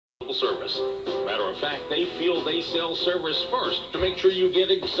full service. Matter of fact, they feel they sell service first to make sure you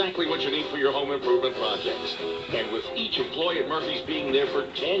get exactly what you need for your home improvement projects. And with each employee at Murphy's being there for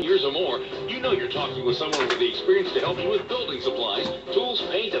 10 years or more, you know you're talking with someone with the experience to help you with building supplies, tools,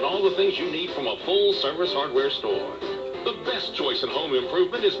 paint, and all the things you need from a full-service hardware store. The best choice in home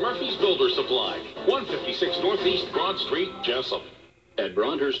improvement is Murphy's Builder Supply, 156 Northeast Broad Street, Jessup. At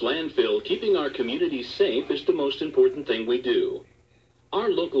Broadhurst Landfill, keeping our communities safe is the most important thing we do. Our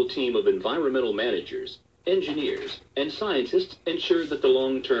local team of environmental managers, engineers, and scientists ensure that the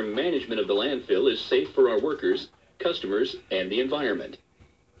long-term management of the landfill is safe for our workers, customers, and the environment.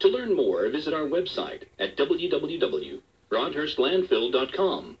 To learn more, visit our website at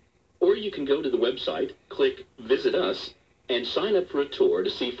www.broadhurstlandfill.com. Or you can go to the website, click Visit Us, and sign up for a tour to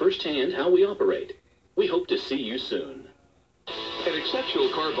see firsthand how we operate. We hope to see you soon. An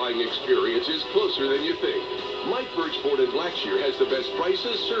exceptional car buying experience is closer than you think. Mike Birch Ford in Blackshear has the best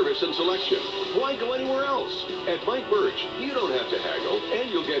prices, service, and selection. Why go anywhere else? At Mike Birch, you don't have to haggle, and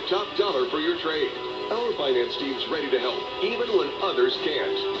you'll get top dollar for your trade. Our finance team's ready to help, even when others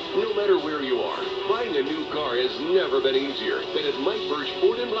can't. No matter where you are, buying a new car has never been easier than at Mike Birch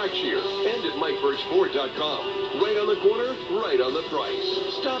Ford in Blackshear and at MikeBirchFord.com. Right on the corner, right on the price.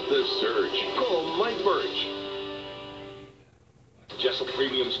 Stop the search. Call Mike Birch. Jessup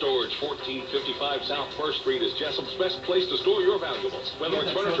Premium Storage, 1455 South 1st Street is Jessup's best place to store your valuables. Whether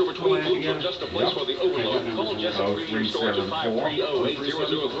it's furniture between booths or just a place for the overload, call Jessup Premium Storage at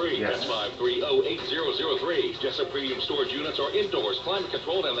 530-8003. That's 530-8003. Jessup Premium Storage units are indoors, climate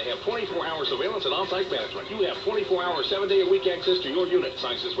controlled, and they have 24-hour surveillance and on-site management. You have 24-hour, 7-day-a-week access to your unit.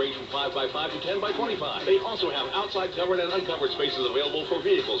 Sizes range from 5x5 to 10x25. They also have outside covered and uncovered spaces available for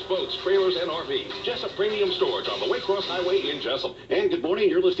vehicles, boats, trailers, and RVs. Jessup Premium Storage on the Waycross Highway in Jessup. And good morning.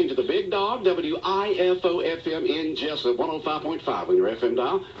 You're listening to the Big Dog, WIFO-FM in Jessup, 105.5 on your FM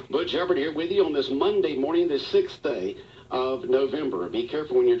dial. Butch Hubbard here with you on this Monday morning, the 6th day of November. Be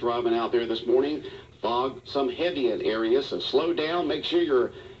careful when you're driving out there this morning. Fog, some heavy in areas, so slow down. Make sure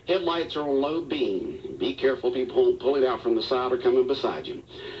your headlights are on low beam. Be careful people pulling out from the side or coming beside you.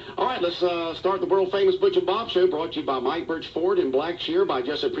 All right, let's start the world-famous Butch and Bob show, brought to you by Mike Birch Ford in Blackshear, by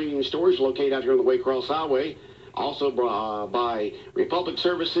Jessup Premium Storage, located out here on the Waycross Highway. Also by Republic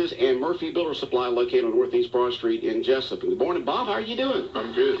Services and Murphy Builder Supply, located on Northeast Broad Street in Jessup. Good morning, Bob. How are you doing?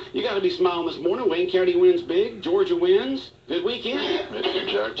 I'm good. You got to be smiling this morning. Wayne County wins big. Georgia wins. Good weekend.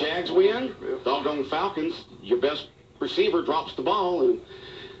 Exactly. Jags win. Yeah. Doggone Falcons. Your best receiver drops the ball, and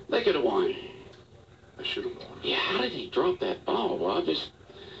they could have won. I should have won. Yeah, how did he drop that ball? Well,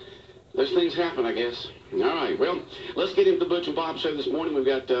 those things happen, I guess. All right, well, let's get into the Butch and Bob show this morning. We've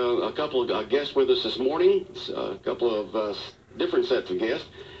got a couple of guests with us this morning, a couple of different sets of guests.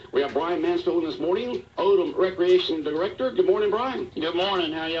 We have Brian Mansfield this morning, Odom Recreation Director. Good morning, Brian. Good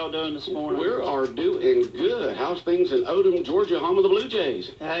morning. How y'all doing this morning? We are doing good. How's things in Odom, Georgia, home of the Blue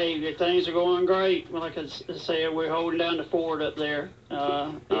Jays? Hey, things are going great. Like I said, we're holding down the fort up there.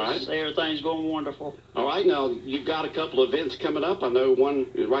 All right. Everything's going wonderful. All right. Now, you've got a couple of events coming up. I know one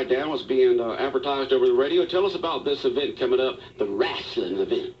right now is being advertised over the radio. Tell us about this event coming up, the wrestling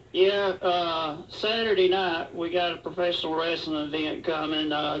event. Yeah, Saturday night, we got a professional wrestling event coming,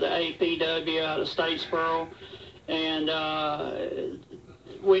 the APW out of Statesboro. And the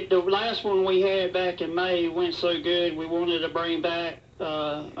last one we had back in May went so good, we wanted to bring back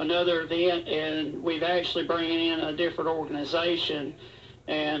another event, and we've actually bringing in a different organization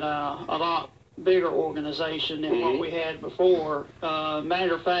and a lot bigger organization than what we had before.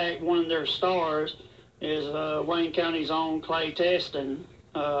 Matter of fact, one of their stars is Wayne County's own Clay Teston.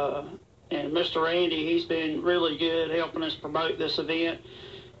 And Mr. Randy, he's been really good helping us promote this event.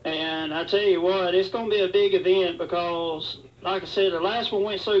 And I tell you what, it's going to be a big event because, like I said, the last one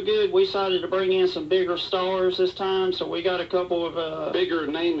went so good, we decided to bring in some bigger stars this time. So we got a couple of... bigger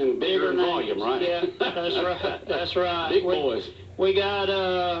name and bigger volume, right? Yeah, that's right. That's right. Big boys. We got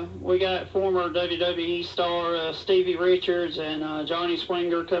former WWE star Stevie Richards and Johnny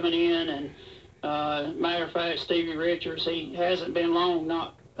Swinger coming in, and matter of fact, Stevie Richards, he hasn't been long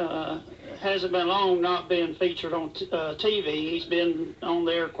not being featured on TV. He's been on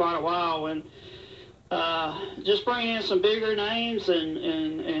there quite a while, and just bringing in some bigger names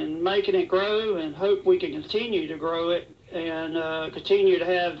and making it grow, and hope we can continue to grow it and continue to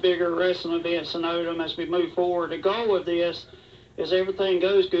have bigger wrestling events in Odom as we move forward. The goal of this is everything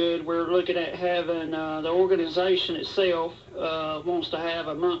goes good. We're looking at having the organization itself wants to have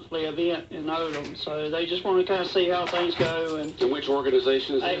a monthly event in Odom, so they just want to kind of see how things go. And which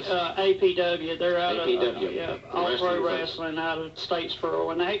organization is this? APW. They're out APW. of All Pro Wrestling out of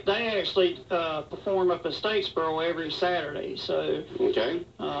Statesboro, and they actually perform up in Statesboro every Saturday. So okay.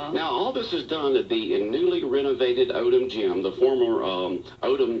 Now all this is done at the newly renovated Odom gym, the former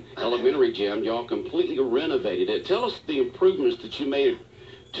Odom Elementary gym. Y'all completely renovated it. Tell us the improvements that you made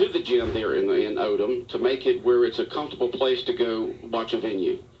to the gym there in Odom to make it where it's a comfortable place to go watch a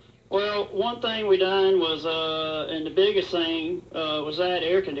venue. Well, one thing we done was, and the biggest thing was that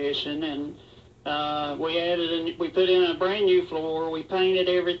air conditioning, and we put in a brand new floor. We painted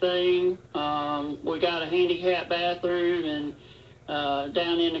everything. We got a handicap bathroom and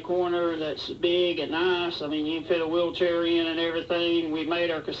down in the corner that's big and nice. I mean, you can fit a wheelchair in and everything. We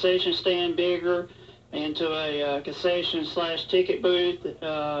made our concession stand bigger into a concession/ticket booth,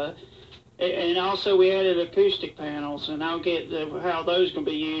 and also we added acoustic panels, and I'll get how those can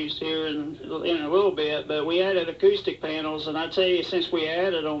be used here in a little bit. But we added acoustic panels, and I tell you, since we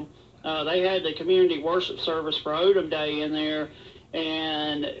added them, they had the community worship service for Odom Day in there,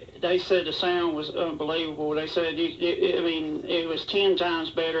 and they said the sound was unbelievable. They said, it was 10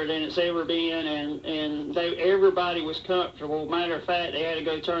 times better than it's ever been, and everybody was comfortable. Matter of fact, they had to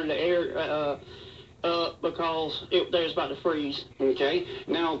go turn the air because they was about to freeze. Okay.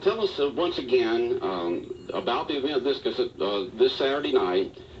 Now tell us once again about the event this Saturday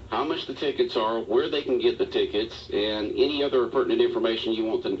night, how much the tickets are, where they can get the tickets, and any other pertinent information you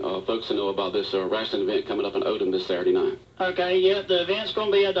want folks to know about this wrestling event coming up in Odom this Saturday night. Okay, yeah, the event's going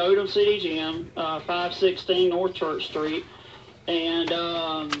to be at the Odom City Gym, 516 North Church Street. And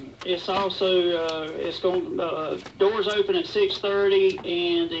it's also doors open at 6:30,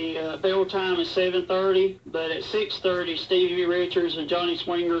 and the bell time is 7:30. But at 6:30, Stevie Richards and Johnny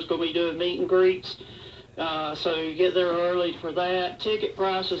Swinger is going to be doing meet and greets. So you get there early for that. Ticket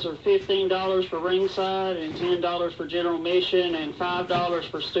prices are $15 for ringside, and $10 for general admission, and $5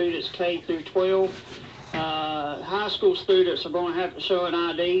 for students K through 12. High school students are going to have to show an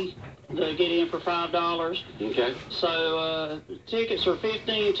ID to get in for $5. Okay. So tickets are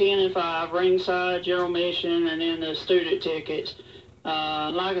 $15, $10, and $5, ringside, general admission, and then the student tickets.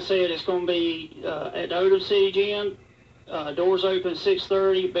 Like I said, it's going to be at the Odom City Gym. Doors open at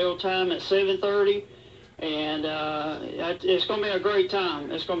 6:30, bell time at 7:30, and it's going to be a great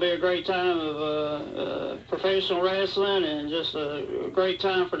time. It's going to be a great time of professional wrestling, and just a great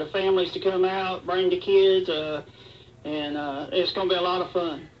time for the families to come out, bring the kids. And it's going to be a lot of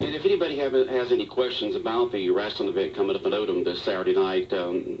fun. And if anybody has any questions about the wrestling event coming up in Odom this Saturday night,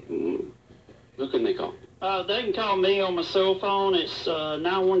 who can they call? They can call me on my cell phone. It's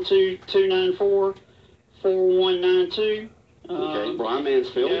 912-294-4192. Okay, Brian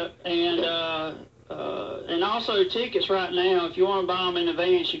Mansfield. Yeah, and also tickets right now. If you want to buy them in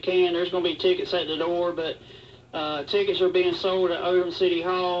advance, you can. There's going to be tickets at the door, but tickets are being sold at Odom City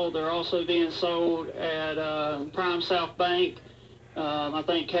Hall. They're also being sold at Prime South Bank. I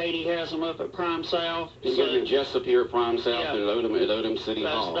think Katie has them up at Prime South. And getting Jessup here at Prime South, yeah, and at Odom City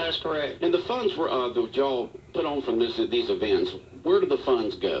Hall. That's correct. And the funds that y'all put on from these events, where do the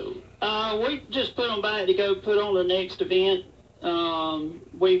funds go? We just put them back to go put on the next event.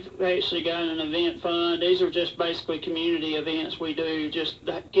 We've actually got an event fund. These are just basically community events we do, just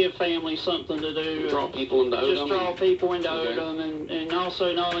to give families something to do. Draw people into Odom? Just draw people into Odom, and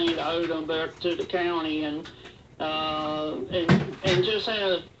also not only into Odom, but to the county, and just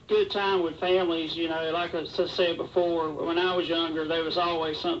have a good time with families. You know, like I said before, when I was younger, there was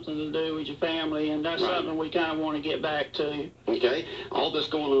always something to do with your family, and that's something we kind of want to get back to. Okay. All this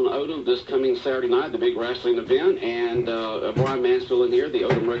going on in Odom this coming Saturday night, the big wrestling event, and Brian Mansfield in here, the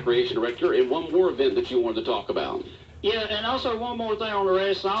Odom Recreation Director, and one more event that you wanted to talk about. Yeah, and also one more thing on the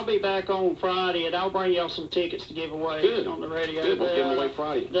wrestling. I'll be back on Friday, and I'll bring y'all some tickets to give away on the radio. Good, we'll give them away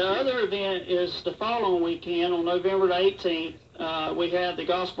Friday. The other event is the following weekend on November the 18th. We have the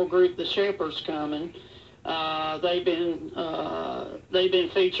gospel group, the Shepherds, coming. They've been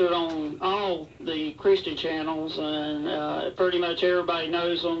featured on all the Christian channels, and pretty much everybody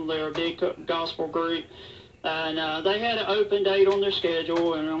knows them. They're a big gospel group. And they had an open date on their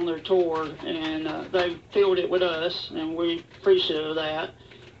schedule and on their tour, and they filled it with us, and we appreciate that.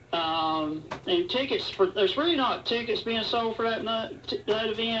 And tickets, there's really not tickets being sold for that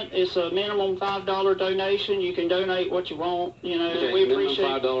event. It's a minimum $5 donation. You can donate what you want. You know, okay, we appreciate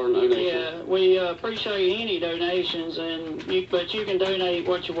 $5 donation. Yeah, we appreciate any donations, but you can donate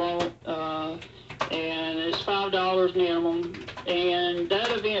what you want. And it's $5 minimum, and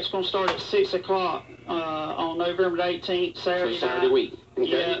that event's going to start at 6 o'clock on November 18th, Saturday week.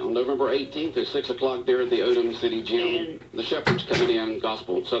 Okay, Yeah. on November 18th at 6 o'clock there at the Odom City Gym. The Shepherds coming in,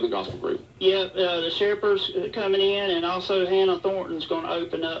 Southern Gospel Group. Yep, the Shepherds coming in, and also Hannah Thornton's going to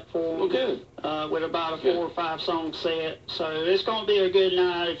open up for them. Oh, good. With about a 4 or 5 song set. So it's going to be a good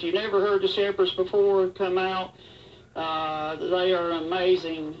night. If you've never heard the Shepherds before, come out. They are an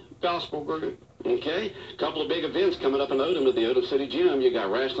amazing gospel group. Okay, a couple of big events coming up in Odom at the Odom City Gym. You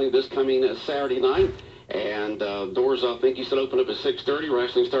got wrestling this coming Saturday night. And doors, I think you said, open up at 6:30.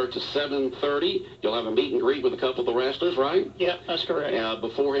 Wrestling starts at 7:30. You'll have a meet and greet with a couple of the wrestlers, right? Yep, that's correct.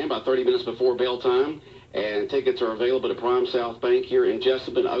 Beforehand, about 30 minutes before bell time. And tickets are available at Prime South Bank here in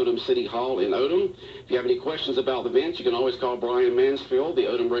Jessup and Odom City Hall in Odom. If you have any questions about the events, you can always call Brian Mansfield, the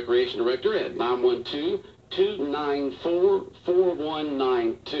Odom Recreation Director, at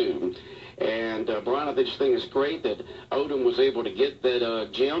 912-294-4192. And Brian, I just think it's great that Odom was able to get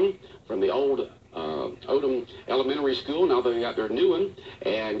that gym from the old Odom Elementary School. Now they got their new one,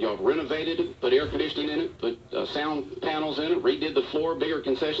 and y'all renovated it, put air conditioning in it, put sound panels in it, redid the floor, bigger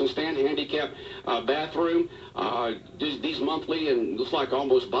concession stand, handicap bathroom. These monthly and looks like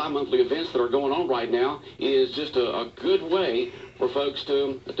almost bi-monthly events that are going on right now is just a good way for folks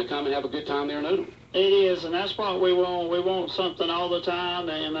to come and have a good time there in Odom. It is, and that's what we want. We want something all the time,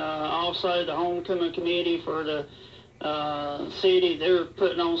 and also the homecoming committee for the city, they're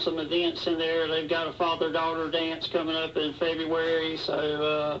putting on some events in there. They've got a father-daughter dance coming up in February,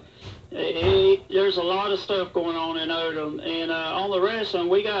 so there's a lot of stuff going on in Odom. And on the wrestling,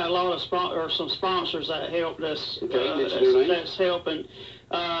 we got a lot of some sponsors that helped us. That's helping.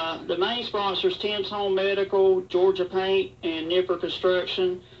 The main sponsors: Tim's Home Medical, Georgia Paint, and Nipper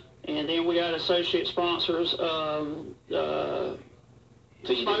Construction. And then we got associate sponsors: Smoking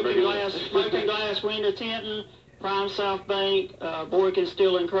Glass Window Tinting, Prime South Bank, Boykin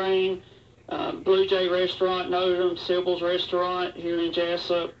Steel and Crane, Blue Jay Restaurant in Odom, Sybil's Restaurant here in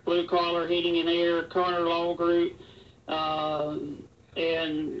Jessup, Blue Collar Heating and Air, Connor Law Group, and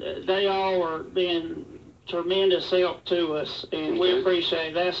they all are being tremendous help to us, and we appreciate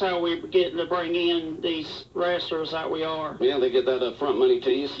it. That's how we're getting to bring in these wrestlers that we are. Yeah, they get that upfront money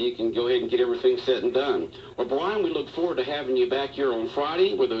to you, so you can go ahead and get everything set and done. Well, Brian, we look forward to having you back here on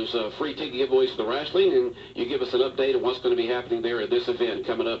Friday with those free ticket giveaways for the wrestling, and you give us an update on what's going to be happening there at this event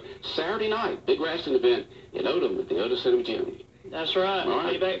coming up Saturday night, big wrestling event in Odom at the Odom City Gym. That's right. All right.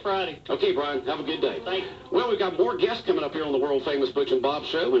 I'll be back Friday. Okay, Brian, have a good day. Thank you. Well, we've got more guests coming up here on the world-famous Butch and Bob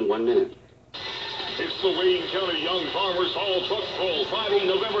Show in 1 minute. It's the Wayne County Young Farmers Fall Truck Pull, Friday,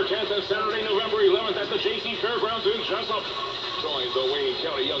 November 10th and Saturday, November 11th at the JC Fairgrounds in Jessup. Join the Wayne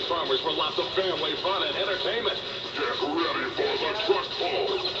County Young Farmers for lots of family fun and entertainment. Get ready for the truck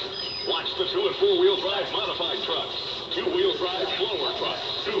pull. Watch the 2- and 4-wheel drive modified trucks, 2-wheel drive blower trucks,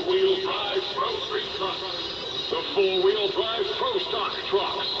 2-wheel drive Pro Street trucks, the 4-wheel drive Pro Stock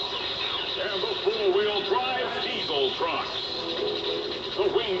trucks, and the 4-wheel drive diesel trucks. The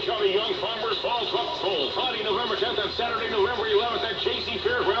Wayne County Young Farmers Fall Truck Pull, Friday, November 10th and Saturday, November 11th at JC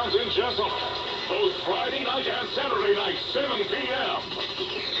Fairgrounds in Jessup. Both Friday night and Saturday night, 7 p.m.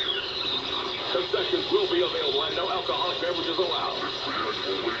 Concessions will be available and no alcoholic beverages allowed.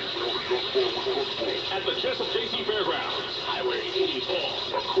 At the Jessup JC Fairgrounds, Highway 84,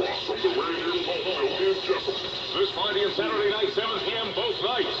 across from the Rangers Ballfield in Jessup. This Friday and Saturday night, 7 p.m. both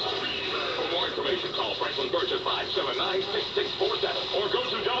nights. For more information, call Franklin Birch at 579-6647 or go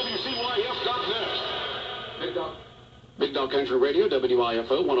to WCYF.net. Big Dog Country Radio,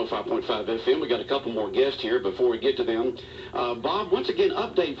 WIFO 105.5 FM. We got a couple more guests here before we get to them. Bob, once again,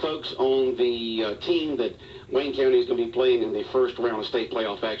 update folks on the team that Wayne County is going to be playing in the first round of state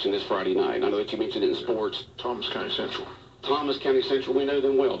playoff action this Friday night. I know that you mentioned it in sports. Thomas County Central. Thomas County Central, we know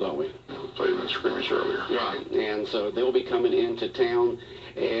them well, don't we? We played them in scrimmage earlier. Right, and so they'll be coming into town.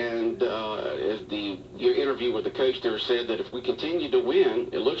 And as your interview with the coach there said that if we continue to win,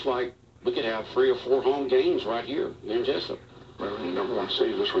 it looks like we could have 3 or 4 home games right here in Jessup. Well, you number 1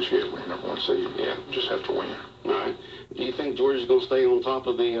 seed, that's what you get. We're number 1 seed. Yeah, just have to win. All right. Do you think Georgia's going to stay on top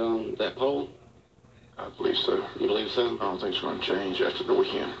of the that poll? I believe so. You believe so? I don't think it's going to change after the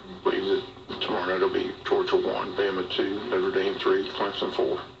weekend. I believe that tomorrow night it'll be Georgia 1, Bama 2, Notre Dame 3, Clemson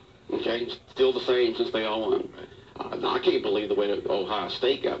 4. Okay, still the same since they all won. I can't believe the way that Ohio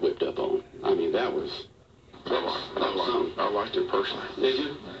State got whipped up on. I mean, that was something. I liked it personally. Did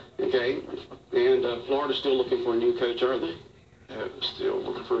you? Okay. And Florida's still looking for a new coach, are they? Yeah, still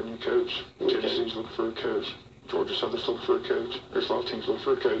looking for a new coach. Okay. Tennessee's looking for a coach. Georgia Southern's looking for a coach. There's a lot of teams looking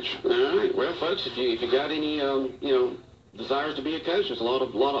for a coach. All right. Well, folks, if you got any desires to be a coach, there's a lot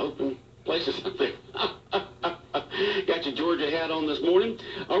of open places out there. Got your Georgia hat on this morning.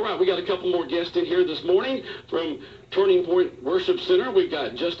 All right, we got a couple more guests in here this morning from Turning Point Worship Center. We've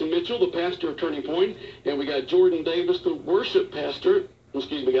got Justin Mitchell, the pastor of Turning Point, and we got Jordan Davis, the worship pastor.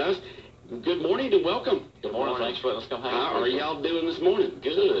 Excuse me, guys. Good morning and welcome. Good morning. Thanks for letting us come hang out. How are y'all doing this morning?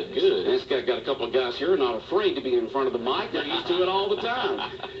 Good, good. And it's got a couple of guys here not afraid to be in front of the mic. They're used to it all the time.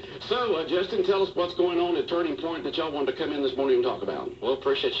 So, Justin, tell us what's going on at Turning Point that y'all wanted to come in this morning and talk about. Well,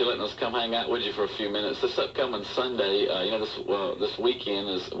 appreciate you letting us come hang out with you for a few minutes. This upcoming Sunday, this weekend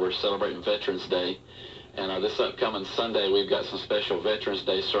we're celebrating Veterans Day. And this upcoming Sunday, we've got some special Veterans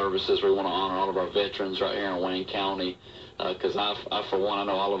Day services. We want to honor all of our veterans right here in Wayne County. Because I, for one, I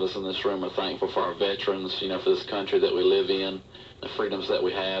know all of us in this room are thankful for our veterans, for this country that we live in, the freedoms that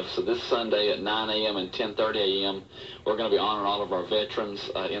we have. So this Sunday at 9 a.m. and 10:30 a.m., we're going to be honoring all of our veterans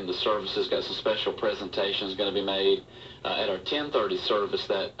in the services. Got some special presentations going to be made. At our 10:30 service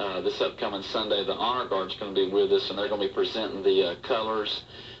that this upcoming Sunday, the Honor Guard's going to be with us, and they're going to be presenting the colors.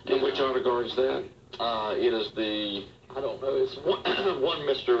 And which Honor Guard is that? It is the... I don't know. It's one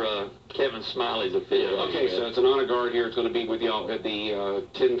Mr. Kevin Smiley's affiliate. Okay, so it's an Honor Guard here. It's going to be with y'all at the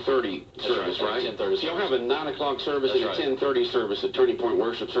 10:30 service, right? 10:30 So y'all have a 9 o'clock service and a 10:30 service at Turning Point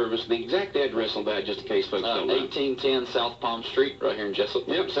Worship Service. The exact address on that, just in case folks don't know. 1810 South Palm Street, right here in Jessup.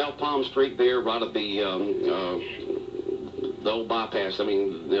 Yep, South Palm Street there, right at the old bypass. I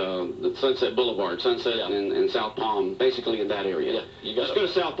mean, the Sunset Boulevard, Sunset and South Palm, basically in that area. Yeah, you got Just go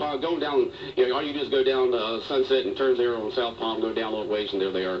to South Palm, going down, all you do is go down Sunset and turn there on South Palm, go down a little ways, and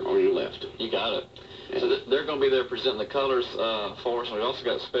there they are on your left. You got it. So they're going to be there presenting the colors for us. And we've also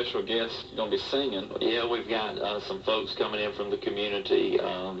got special guests going to be singing. Yeah, we've got some folks coming in from the community.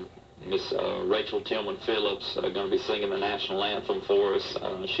 Miss Rachel Tillman Phillips going to be singing the national anthem for us.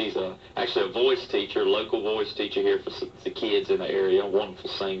 She's actually a voice teacher, local voice teacher here for the kids in the area, a wonderful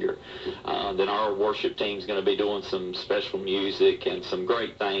singer. Then our worship team's going to be doing some special music and some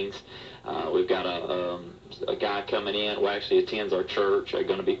great things. We've got a guy coming in who actually attends our church,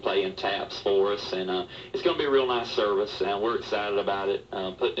 going to be playing taps for us, and it's going to be a real nice service, and we're excited about it,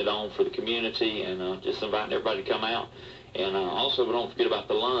 putting it on for the community, and just inviting everybody to come out. And also, don't forget about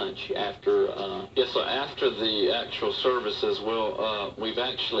the lunch after. So after the actual services, we've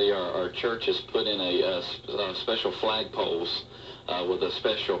actually our church has put in a special flagpoles with a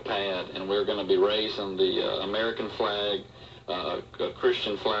special pad, and we're going to be raising the American flag, a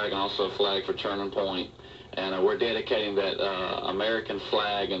Christian flag, and also a flag for Turning Point. And we're dedicating that American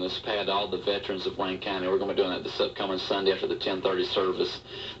flag and this pad to all the veterans of Wayne County. We're going to be doing that this upcoming Sunday after the 10:30 service.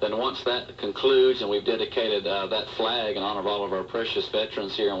 Then once that concludes and we've dedicated that flag in honor of all of our precious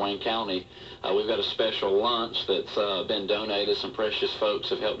veterans here in Wayne County, we've got a special lunch that's been donated. Some precious folks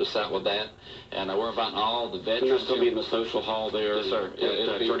have helped us out with that. And we're inviting all the veterans. And that's going to be in the social hall there. Yes, sir.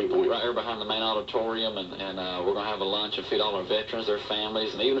 It'll be Turning Point. right here behind the main auditorium, and we're going to have a lunch and feed all our veterans, their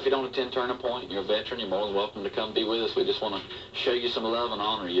families. And even if you don't attend Turning Point and you're a veteran, you're more than welcome to come be with us. We just want to show you some love and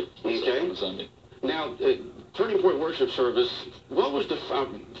honor you. Okay. On Sunday. Now, Turning Point Worship Service, what was the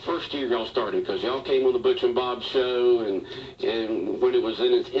first year y'all started? Because y'all came on the Butch and Bob show, and when it was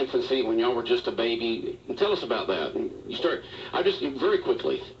in its infancy, when y'all were just a baby. Tell us about that. You start. Very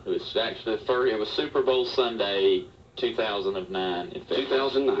quickly. It was actually it was Super Bowl Sunday, 2009.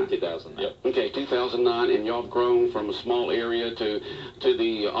 2009. 2009. Yep. Okay, 2009, and y'all have grown from a small area to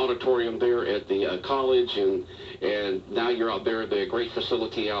the auditorium there at the college, and now you're out there at the great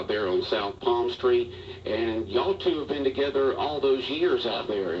facility out there on South Palm Street, and y'all two have been together all those years out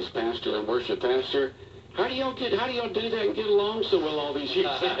there as pastor and worship pastor. How do y'all do that and get along so well all these years?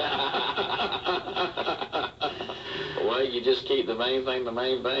 Well, you just keep the main thing,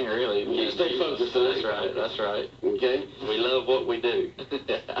 really. You stay focused. That's right, that's right. Okay. We love what we do.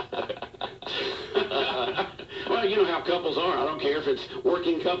 Well, you know how couples are. I don't care if it's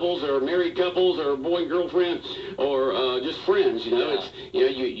working couples or married couples or boy and girlfriend or just friends.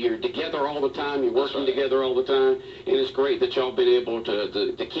 You're together all the time. You're working together all the time, and it's great that y'all been able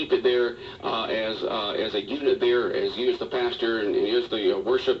to keep it there as a unit there, as you as the pastor and you as the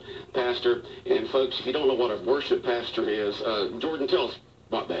worship pastor. And folks, if you don't know what a worship pastor is, Jordan, tell us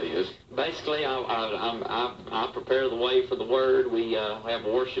what that is. Basically, I prepare the way for the word. We have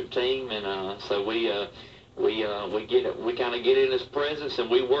a worship team, and so we kind of get in His presence and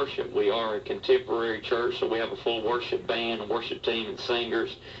we worship. We are a contemporary church, so we have a full worship band, a worship team, and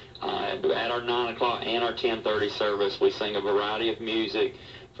singers. At our 9 o'clock and our 10:30 service, we sing a variety of music,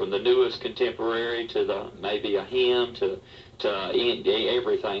 from the newest contemporary to maybe a hymn to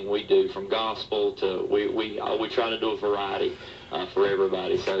everything we do, from gospel to we try to do a variety for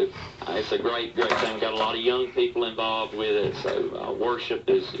everybody. So it's a great thing. We've got a lot of young people involved with it. So worship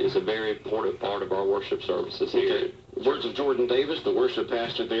is a very important part of our worship services here. Okay. Words of Jordan Davis, the worship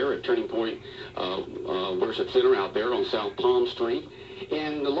pastor there at Turning Point Worship Center out there on South Palm Street.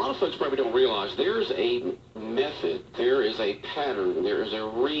 And a lot of folks probably don't realize there's a method, there is a pattern, there is a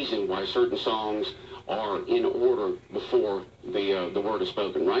reason why certain songs are in order before the word is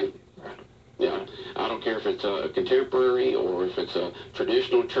spoken, right? Yeah. I don't care if it's a contemporary or if it's a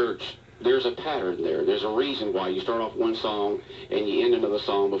traditional church. There's a pattern there. There's a reason why you start off one song and you end another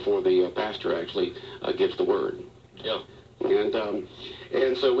song before the pastor actually gives the word. Yeah.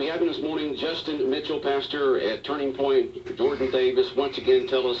 And so we have in this morning Justin Mitchell, pastor at Turning Point. Jordan Davis, once again,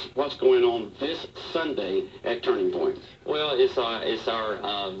 tell us what's going on this Sunday at Turning Point. Well, it's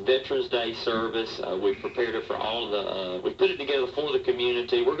our Veterans Day service. We prepared it for all of we put it together for the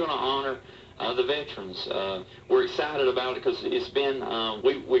community. We're going to honor the veterans. We're excited about it because it's been,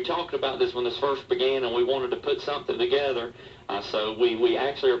 we talked about this when this first began, and we wanted to put something together. So we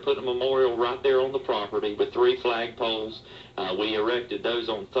actually are putting a memorial right there on the property with 3 flag poles. We erected those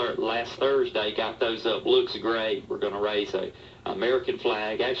on last Thursday, got those up. Looks great. We're going to raise a American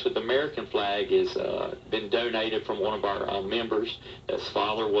flag. Actually, the American flag is been donated from one of our members. His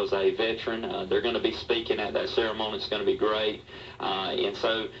father was a veteran. They're going to be speaking at that ceremony. It's going to be great. And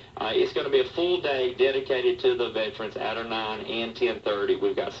so it's going to be a full day dedicated to the veterans at our 9 and 10:30.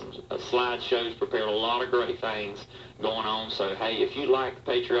 We've got some slideshows, prepared a lot of great things going on. So, hey, if you like the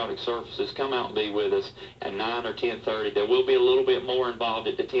patriotic services, come out and be with us at 9 or 10:30. There will be a little bit more involved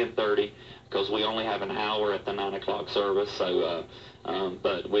at the 10:30 because we only have an hour at the 9 o'clock service. So,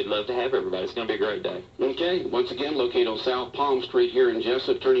 but we'd love to have everybody. It's going to be a great day. Okay. Once again, located on South Palm Street here in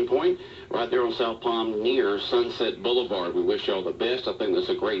Jessup, Turning Point, right there on South Palm near Sunset Boulevard. We wish y'all the best. I think that's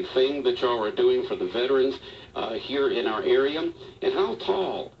a great thing that y'all are doing for the veterans here in our area. And how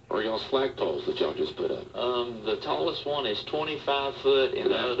tall are y'all's flagpoles that y'all just put up? The tallest one is 25 foot, and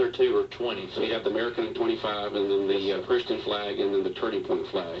the other 2 are 20 feet. So you have the American at 25, and then the Christian flag, and then the Turning Point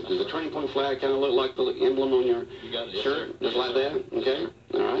flag. Does the Turning Point flag kind of look like the emblem on your shirt? Just like that? Okay.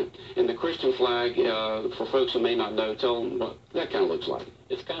 All right. And the Christian flag, for folks who may not know, tell them what that kind of looks like.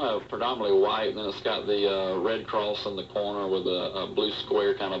 It's kind of predominantly white, and then it's got the red cross in the corner with a blue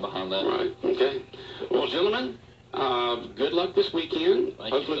square kind of behind that. Right. Okay. Well, gentlemen, good luck this weekend.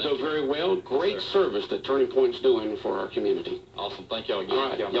 Hopefully it'll go very well. Great service that Turning Point's doing for our community. Awesome. Thank y'all again. All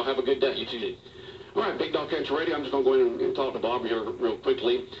right. Y'all have a good day. You too. All right, Big Dog Country Radio. I'm just going to go in and talk to Bob here real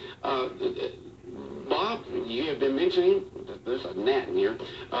quickly. Bob, you have been mentioning, there's a gnat in here,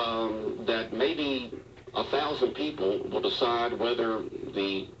 that maybe 1,000 people will decide whether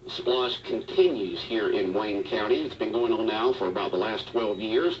the splosh continues here in Wayne County. It's been going on now for about the last 12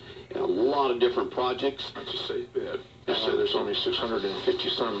 years, and a lot of different projects. That's a safe bet. They said there's only 650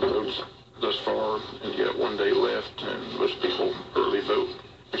 some votes thus far, and you got 1 day left, and most people early vote.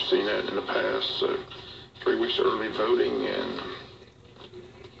 We've seen that in the past. So 3 weeks early voting, and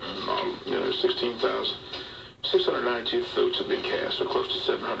 692 votes have been cast, so close to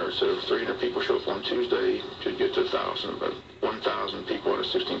 700. So if 300 people show up on Tuesday, should get to 1,000. But 1,000 people out of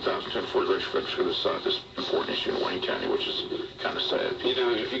 16,240 registered voters could decide this important issue in Wayne County, which is kind of sad. You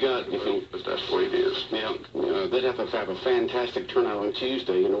know, but that's the way it is. Yeah, they'd have to have a fantastic turnout on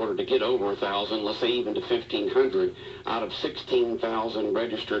Tuesday in order to get over 1,000, let's say even to 1,500 out of 16,000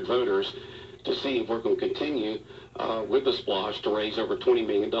 registered voters, to see if we're going to continue with the splosh to raise over $20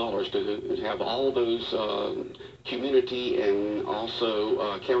 million to have all those community and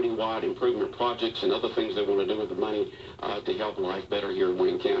also county-wide improvement projects and other things they want to do with the money to help life better here in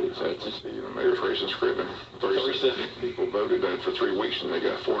Wayne County. So it's just, the mayor's race in Scriven. 37 people voted on it for 3 weeks, and they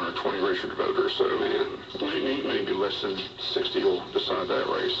got 420 registered voters. So maybe less than 60 will decide that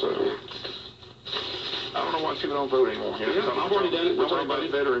race. So I don't know why people don't vote anymore. I've already done it. We're talking about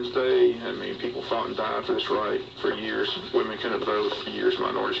Veterans Day. I mean, people fought and died for this right for years. Women couldn't vote for years.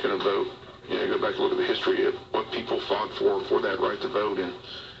 Minorities couldn't vote. You know, go back and look at the history of what people fought for that right to vote, and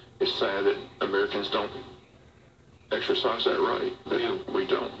it's sad that Americans don't exercise that right. That we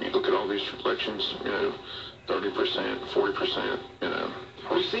don't. You look at all these elections, 30%, 40%,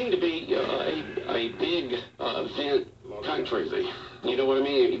 We seem to be a big event country. You know what I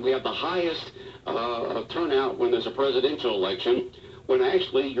mean? We have the highest turnout when there's a presidential election, when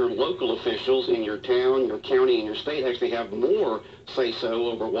actually your local officials in your town, your county, and your state actually have more say-so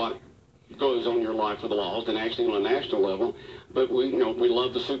over what goes on your life with the laws than actually on a national level. But we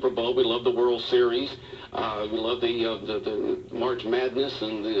love the Super Bowl, we love the World Series, we love the March Madness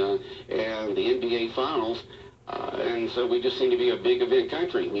and the NBA Finals, and so we just seem to be a big event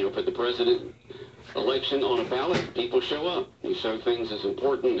country. Put the president election on a ballot, people show up. You show things as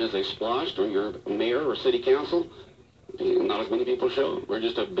important as a splosh or your mayor or city council, not as many people show up. We're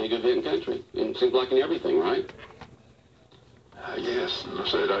just a big event country, and it seems like in everything, right? Yes, I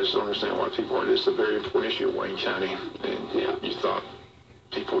said I just don't understand why people are. It's a very important issue in Wayne County, and you thought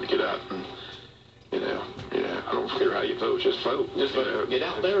people would get out and, I don't care how you vote, just vote. Just vote. Get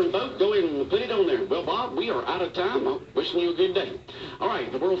out there and vote. Go ahead and put it on there. Well, Bob, we are out of time. I'm wishing you a good day. All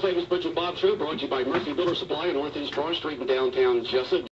right, the world famous Butch and Bob Show brought to you by Murphy Builder Supply on Northeast Broad Street in downtown Jessup.